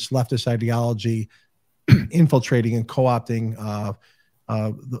about this leftist ideology infiltrating and co-opting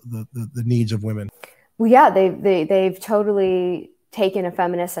the needs of women? Well, yeah, they've totally taken a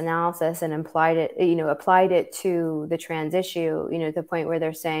feminist analysis and applied it to the trans issue, to the point where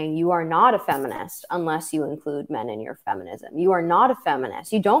they're saying you are not a feminist unless you include men in your feminism. You are not a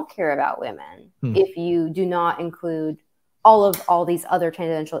feminist. You don't care about women if you do not include all these other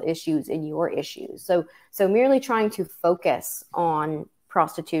tangential issues in your issues. So merely trying to focus on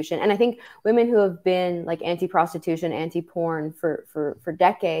prostitution. And I think women who have been like anti-prostitution, anti-porn for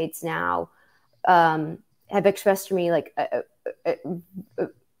decades now have expressed to me like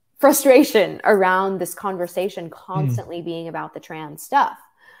frustration around this conversation constantly being about the trans stuff,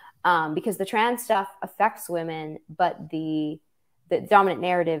 because the trans stuff affects women, but the the dominant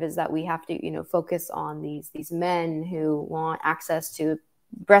narrative is that we have to, you know, focus on these men who want access to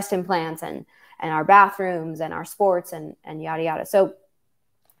breast implants and our bathrooms and our sports and yada yada. So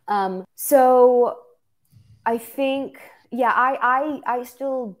so I think, yeah, I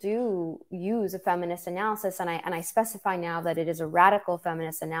still do use a feminist analysis, and I specify now that it is a radical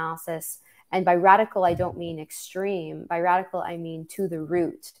feminist analysis. And by radical, I don't mean extreme. By radical, I mean to the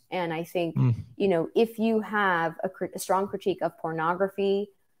root. And I think, you know, if you have a strong critique of pornography,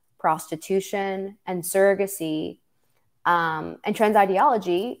 prostitution, and surrogacy, and trans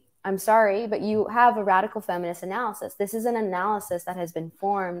ideology, I'm sorry, but you have a radical feminist analysis. This is an analysis that has been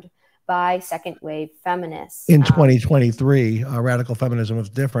formed by second wave feminists. In 2023, radical feminism was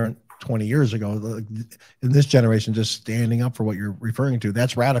different 20 years ago. In this generation, just standing up for what you're referring to,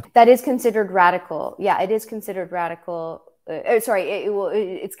 that's radical. That is considered radical. Yeah, it is considered radical.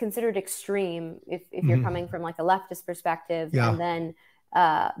 It's considered extreme if you're coming from like a leftist perspective. Yeah. And then,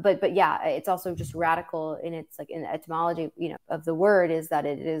 but yeah, it's also just radical in its, like, in the etymology, you know, of the word, is that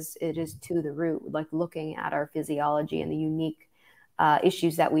it is to the root, like looking at our physiology and the unique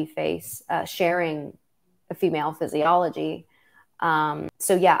issues that we face, sharing a female physiology.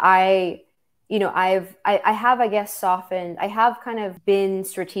 So yeah, I have, I guess, softened. I have kind of been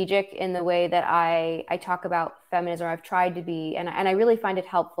strategic in the way that I talk about feminism, or I've tried to be, and I really find it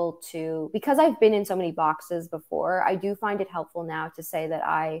helpful to, because I've been in so many boxes before, I do find it helpful now to say that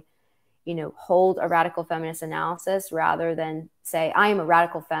I, you know, hold a radical feminist analysis rather than say I am a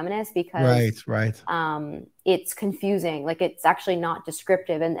radical feminist, because it's confusing. Like, it's actually not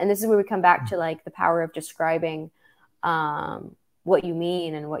descriptive. And this is where we come back to like the power of describing what you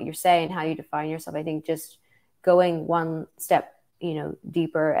mean and what you're saying, how you define yourself. I think just going one step, you know,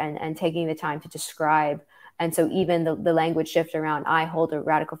 deeper and taking the time to describe. And so even the language shift around, I hold a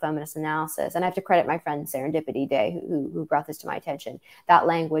radical feminist analysis, and I have to credit my friend Serendipity Day who brought this to my attention. That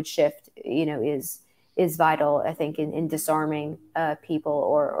language shift, you know, is vital, I think, in disarming people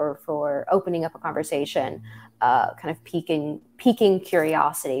or for opening up a conversation, kind of piquing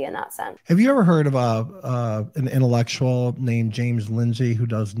curiosity in that sense. Have you ever heard of an intellectual named James Lindsay who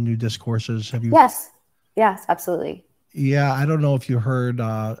does new discourses? Have you? Yes, absolutely. Yeah, I don't know if you heard.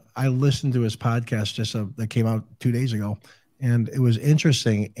 I listened to his podcast that came out 2 days ago, and it was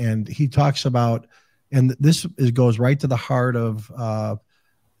interesting. And he talks about, and goes right to the heart of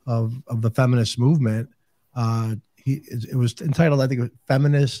the feminist movement. It was entitled, I think,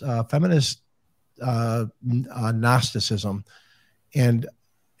 feminist Gnosticism, and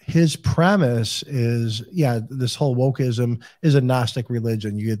his premise is, this whole wokeism is a Gnostic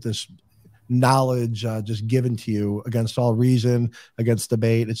religion. You get this knowledge just given to you against all reason, against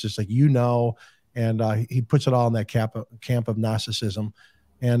debate. It's just like, you know, and he puts it all in that camp of Gnosticism.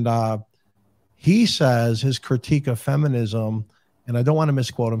 And he says his critique of feminism, and I don't want to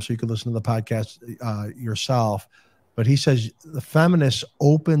misquote him, so you can listen to the podcast yourself, but he says the feminists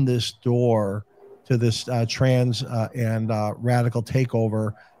opened this door to this trans and radical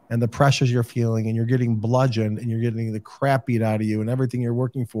takeover, and the pressures you're feeling, and you're getting bludgeoned, and you're getting the crap beat out of you and everything you're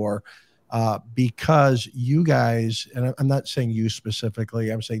working for, because you guys, and I'm not saying you specifically,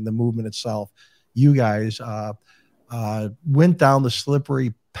 I'm saying the movement itself, you guys went down the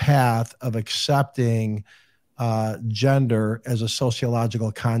slippery path of accepting gender as a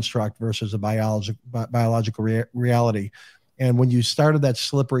sociological construct versus a biological reality. And when you started that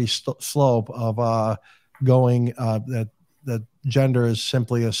slippery slope of going that gender is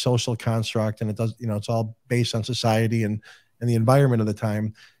simply a social construct, and it does, you know, it's all based on society and the environment of the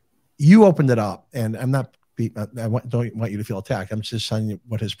time, you opened it up. And I'm not, don't want you to feel attacked. I'm just telling you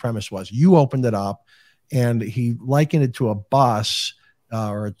what his premise was. You opened it up, and he likened it to a bus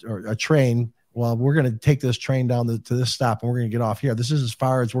or a train. Well, we're going to take this train down to this stop, and we're going to get off here. This is as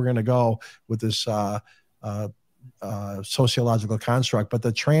far as we're going to go with this sociological construct. But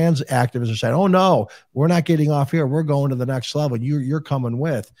the trans activists are saying, oh no, we're not getting off here. We're going to the next level. You're coming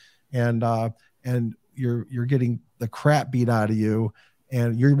with, and you're getting the crap beat out of you,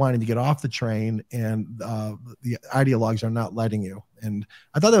 and you're wanting to get off the train, and the ideologues are not letting you. And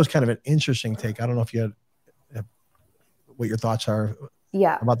I thought that was kind of an interesting take. I don't know if you had what your thoughts are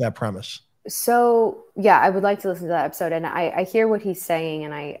about that premise. So yeah, I would like to listen to that episode, and I I hear what he's saying,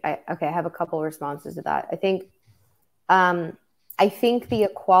 and I have a couple of responses to that. I think the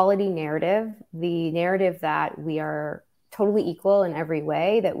equality narrative, the narrative that we are totally equal in every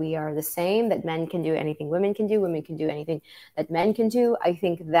way, that we are the same, that men can do anything women can do anything that men can do. I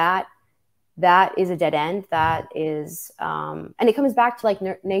think that is a dead end. That is, and it comes back to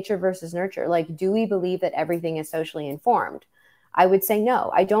like nature versus nurture. Like, do we believe that everything is socially informed? I would say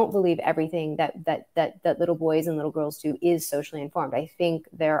no. I don't believe everything that little boys and little girls do is socially informed. I think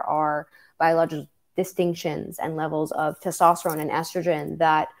there are biological distinctions and levels of testosterone and estrogen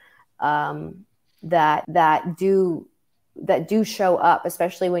that do show up,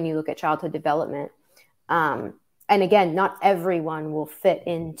 especially when you look at childhood development. And again, not everyone will fit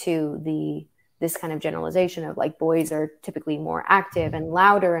into this kind of generalization of like boys are typically more active and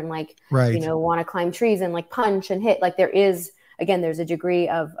louder and like, right. you know, want to climb trees and like punch and hit. Like there is, again, there's a degree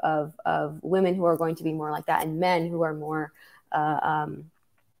of women who are going to be more like that, and men who are more,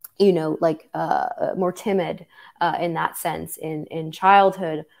 you know, like more timid in that sense in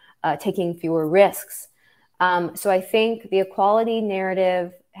childhood, taking fewer risks. So I think the equality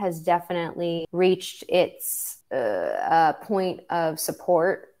narrative has definitely reached its point of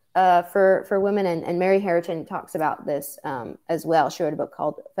support for women. And Mary Harrington talks about this as well. She wrote a book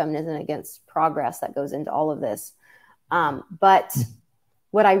called Feminism Against Progress that goes into all of this. But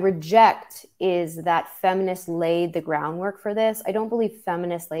what I reject is that feminists laid the groundwork for this. I don't believe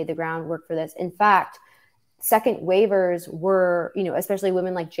feminists laid the groundwork for this. In fact, second wavers were, you know, especially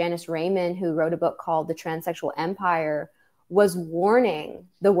women like Janice Raymond, who wrote a book called The Transsexual Empire, was warning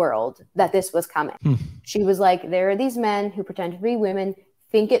the world that this was coming. She was like, there are these men who pretend to be women.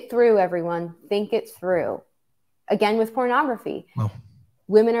 Think it through, everyone. Think it through. Again, with pornography. Wow.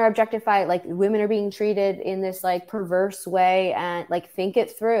 Women are objectified, like women are being treated in this like perverse way, and like think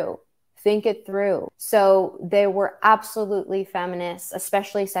it through. Think it through. So there were absolutely feminists,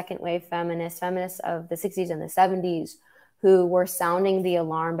 especially second wave feminists of the 60s and the 70s, who were sounding the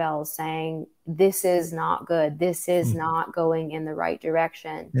alarm bells saying, this is not good. This is not going in the right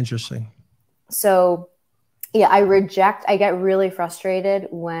direction. Interesting. So yeah, I get really frustrated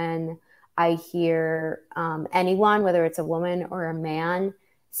when I hear anyone, whether it's a woman or a man,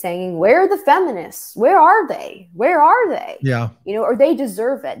 saying, where are the feminists? Where are they? Where are they? Yeah. You know, or they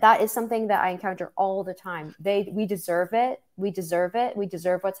deserve it. That is something that I encounter all the time. We deserve it. We deserve it. We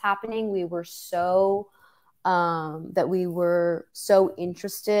deserve what's happening. We were so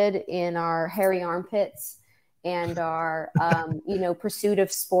interested in our hairy armpits and our, you know, pursuit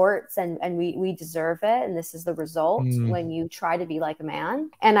of sports, and we deserve it. And this is the result when you try to be like a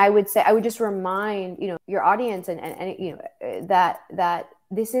man. And I would just remind, you know, your audience and you know, that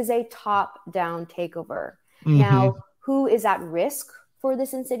this is a top-down takeover. Now, who is at risk for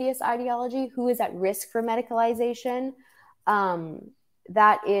this insidious ideology? Who is at risk for medicalization?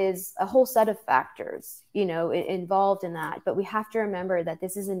 That is a whole set of factors, you know, involved in that. But we have to remember that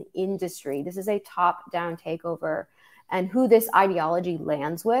this is an industry. This is a top-down takeover. And who this ideology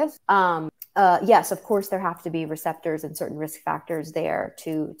lands with, yes, of course, there have to be receptors and certain risk factors there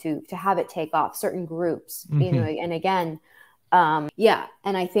to have it take off, certain groups, you know, and again, yeah.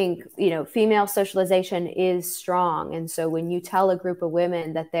 And I think, you know, female socialization is strong. And so when you tell a group of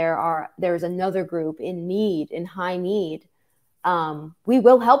women that there's another group in need, in high need, we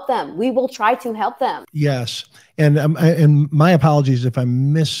will help them. We will try to help them. Yes. And my apologies if I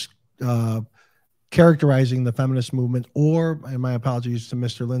characterizing the feminist movement, and my apologies to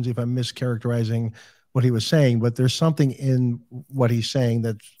Mr. Lindsay if I'm mischaracterizing what he was saying, but there's something in what he's saying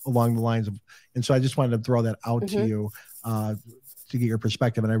that's along the lines of, and so I just wanted to throw that out to you to get your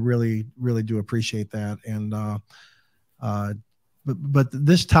perspective. And I really, really do appreciate that. And, but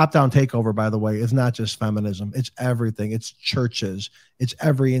this top-down takeover, by the way, is not just feminism. It's everything. It's churches. It's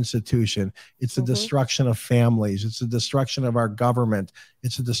every institution. It's the destruction of families. It's the destruction of our government.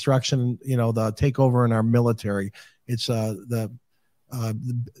 It's the destruction, you know, the takeover in our military. It's the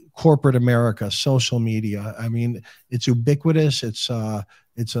corporate America, social media. I mean, it's ubiquitous. It's a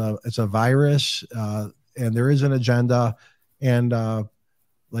virus, and there is an agenda. And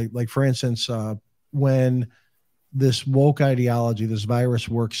like for instance, when this woke ideology, this virus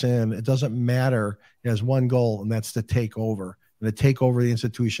works in, it doesn't matter. It has one goal, and that's to take over, and to take over the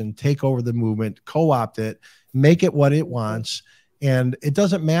institution, take over the movement, co-opt it, make it what it wants. And it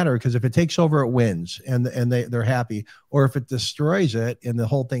doesn't matter, because if it takes over, it wins, and they're happy. Or if it destroys it and the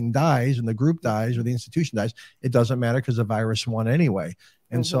whole thing dies and the group dies or the institution dies, it doesn't matter, because the virus won anyway.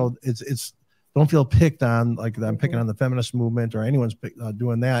 And so it's don't feel picked on, like I'm picking on the feminist movement or anyone's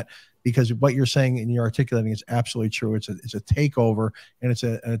doing that, because what you're saying and you're articulating is absolutely true. It's a takeover, and it's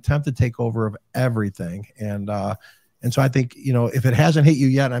an attempted takeover of everything. And so I think, you know, if it hasn't hit you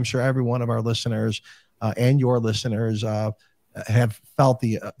yet, I'm sure every one of our listeners and your listeners have felt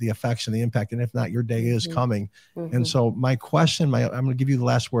the effects and the impact. And if not, your day is coming. And so my question, I'm going to give you the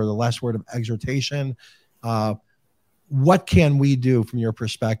last word of exhortation. What can we do from your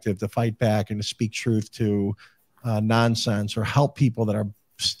perspective to fight back and to speak truth to nonsense, or help people that are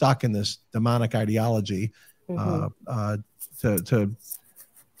stuck in this demonic ideology to to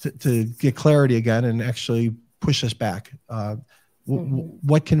get clarity again and actually push us back.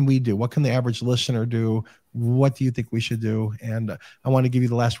 What can we do? What can the average listener do? What do you think we should do? And I want to give you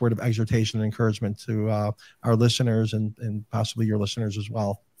the last word of exhortation and encouragement to our listeners and possibly your listeners as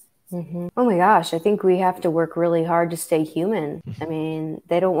well. Oh my gosh, I think we have to work really hard to stay human. I mean,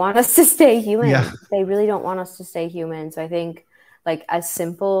 they don't want us to stay human. Yeah. They really don't want us to stay human. So I think like as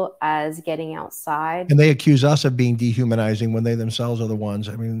simple as getting outside. And they accuse us of being dehumanizing when they themselves are the ones.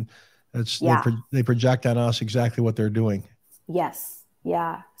 I mean, they project on us exactly what they're doing. Yes.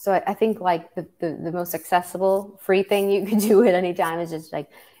 Yeah. So I think like the most accessible free thing you can do at any time is just like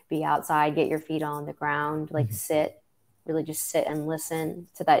be outside, get your feet on the ground, like really just sit and listen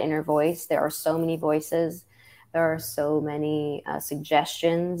to that inner voice. There are so many voices. There are so many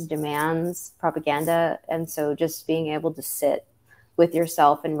suggestions, demands, propaganda. And so just being able to sit with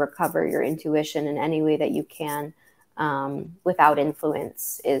yourself and recover your intuition in any way that you can without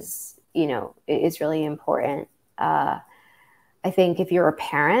influence is really important. I think if you're a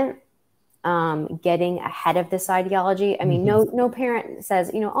parent, getting ahead of this ideology. I mean, no parent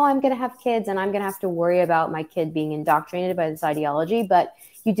says, oh, I'm going to have kids and I'm going to have to worry about my kid being indoctrinated by this ideology, but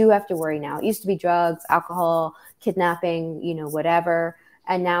you do have to worry now. It used to be drugs, alcohol, kidnapping, whatever.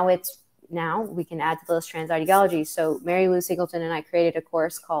 And now we can add to the list trans ideology. So Mary Lou Singleton and I created a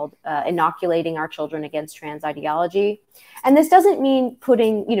course called Inoculating Our Children Against Trans Ideology. And this doesn't mean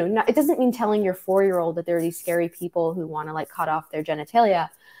it doesn't mean telling your 4-year-old that there are these scary people who want to like cut off their genitalia.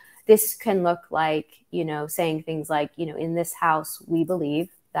 This can look like, saying things like, in this house, we believe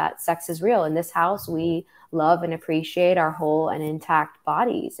that sex is real. In this house, we love and appreciate our whole and intact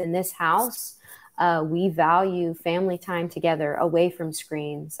bodies. In this house, we value family time together, away from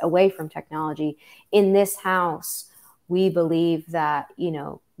screens, away from technology. In this house, we believe that,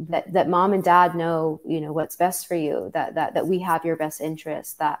 that mom and dad know, what's best for you, that we have your best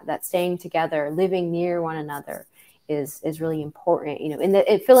interests, that staying together, living near one another is really important.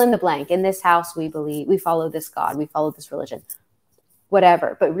 Fill in the blank. In this house, we believe, we follow this God, we follow this religion,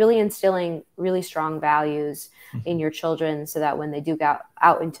 whatever, but really instilling really strong values in your children so that when they do go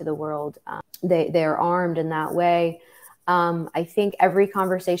out into the world, they're armed in that way. I think every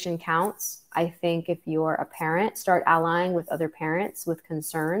conversation counts. I think if you're a parent, start allying with other parents with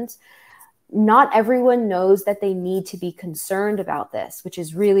concerns. Not everyone knows that they need to be concerned about this, which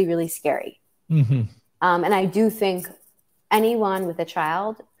is really, really scary. And I do think anyone with a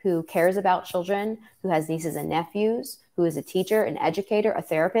child who cares about children, who has nieces and nephews, who is a teacher, an educator, a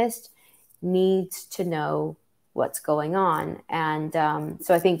therapist, needs to know what's going on. And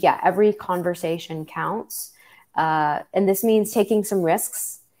so I think, every conversation counts. And this means taking some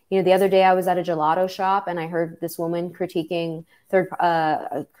risks. The other day I was at a gelato shop and I heard this woman critiquing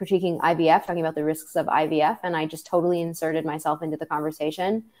IVF, talking about the risks of IVF. And I just totally inserted myself into the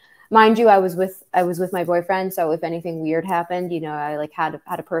conversation. Mind you, I was with my boyfriend. So if anything weird happened, I like had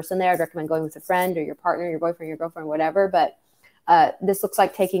a person there. I'd recommend going with a friend or your partner, your boyfriend, your girlfriend, whatever. But this looks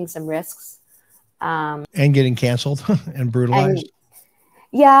like taking some risks. And getting canceled and brutalized.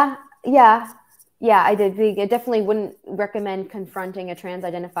 Yeah, I did. I definitely wouldn't recommend confronting a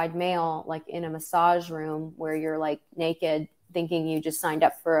trans-identified male like in a massage room where you're like naked, thinking you just signed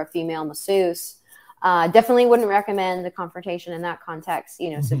up for a female masseuse. Definitely wouldn't recommend the confrontation in that context.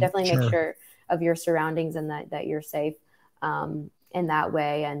 So definitely make sure of your surroundings and that you're safe in that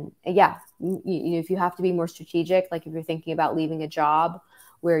way. And if you have to be more strategic, like if you're thinking about leaving a job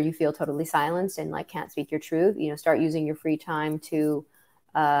where you feel totally silenced and like can't speak your truth, start using your free time to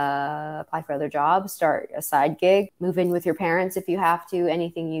apply for other jobs, start a side gig, move in with your parents if you have to,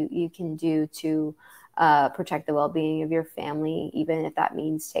 anything you can do to protect the well-being of your family, even if that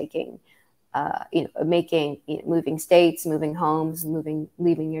means moving states, moving homes,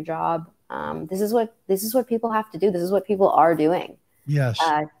 leaving your job. This is what people have to do. This is what people are doing. Yes.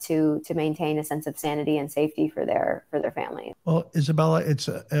 To maintain a sense of sanity and safety for their family. Well, Isabella, it's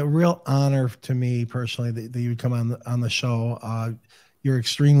a real honor to me personally that you come on the show. You're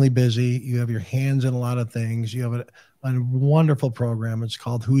extremely busy. You have your hands in a lot of things. You have a wonderful program. It's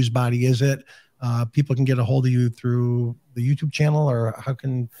called Whose Body Is It? People can get a hold of you through the YouTube channel, or how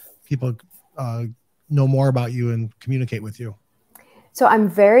can people know more about you and communicate with you? So I'm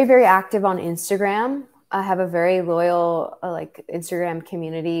very, very active on Instagram. I have a very loyal Instagram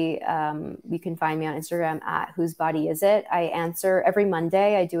community. You can find me on Instagram at Whose Body Is It? I answer every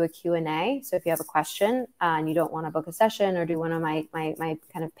Monday. I do a Q&A. So if you have a question and you don't want to book a session or do one of my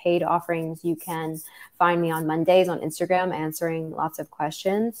kind of paid offerings, you can find me on Mondays on Instagram answering lots of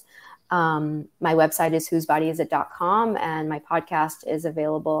questions. My website is whosebodyisit.com, and my podcast is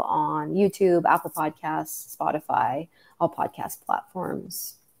available on YouTube, Apple Podcasts, Spotify, all podcast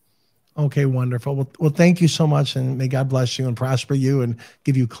platforms. Okay, wonderful. Well, thank you so much, and may God bless you and prosper you and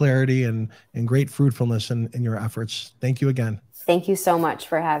give you clarity and great fruitfulness in your efforts. Thank you again. Thank you so much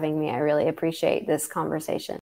for having me. I really appreciate this conversation.